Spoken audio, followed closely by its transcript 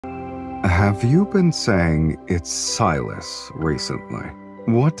Have you been saying it's Sylus recently?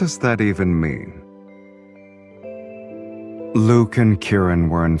 What does that even mean? Luke and Kieran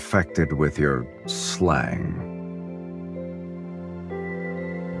were infected with your slang.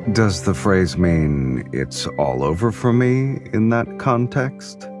 Does the phrase mean it's all over for me in that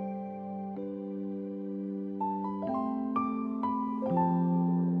context?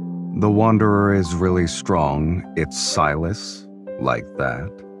 The Wanderer is really strong, it's Sylus, like that.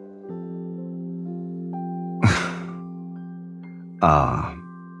 Ah,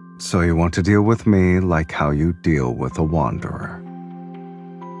 so you want to deal with me like how you deal with a Wanderer.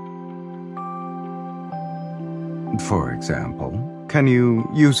 For example, can you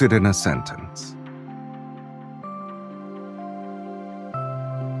use it in a sentence?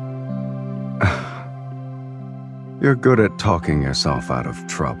 You're good at talking yourself out of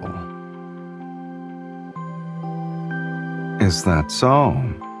trouble. Is that so?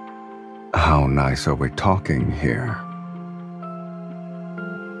 How nice are we talking here?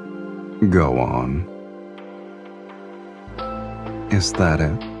 Go on. Is that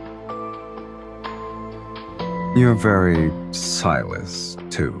it? You're very Sylus,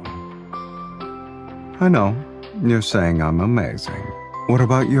 too. I know, you're saying I'm amazing. What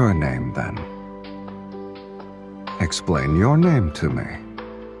about your name, then? Explain your name to me.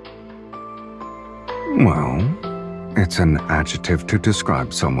 Well, it's an adjective to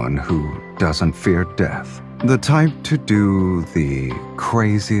describe someone who doesn't fear death. The type to do the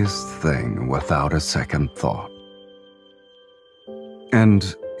craziest thing without a second thought.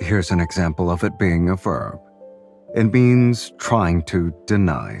 And here's an example of it being a verb. It means trying to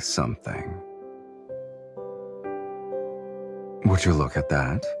deny something. Would you look at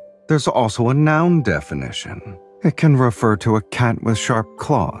that? There's also a noun definition. It can refer to a cat with sharp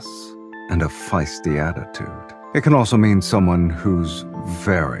claws and a feisty attitude. It can also mean someone who's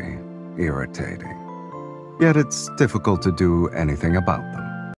very irritating. Yet it's difficult to do anything about them.